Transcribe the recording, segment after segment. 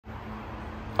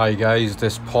Hi guys,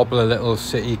 this popular little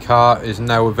city car is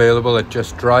now available at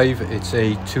Just Drive. It's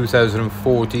a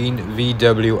 2014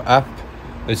 VW Up.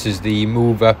 This is the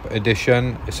Move Up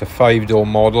edition. It's a 5-door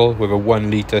model with a 1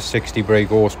 litre 60 brake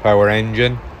horsepower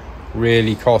engine.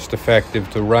 Really cost effective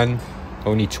to run.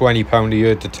 Only £20 a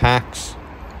year to tax.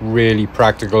 Really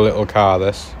practical little car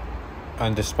this.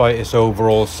 And despite its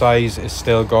overall size, it's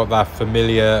still got that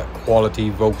familiar quality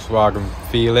Volkswagen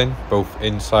feeling, both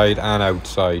inside and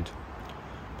outside.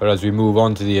 But as we move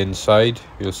on to the inside,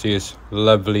 you'll see it's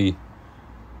lovely,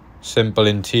 simple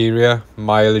interior.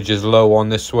 Mileage is low on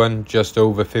this one, just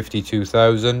over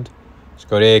 52,000. It's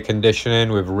got air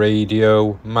conditioning with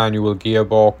radio, manual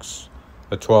gearbox,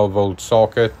 a 12-volt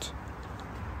socket,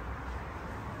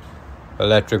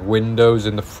 electric windows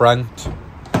in the front.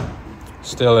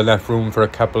 Still enough room for a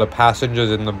couple of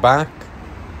passengers in the back.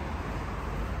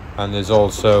 And there's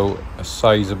also a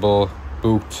sizable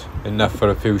boot, enough for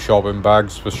a few shopping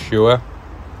bags for sure.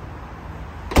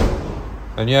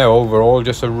 And yeah, overall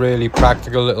just a really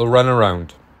practical little run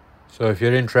around. So if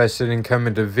you're interested in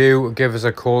coming to view, give us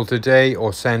a call today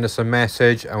or send us a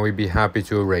message and we'd be happy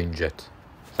to arrange it.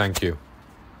 Thank you.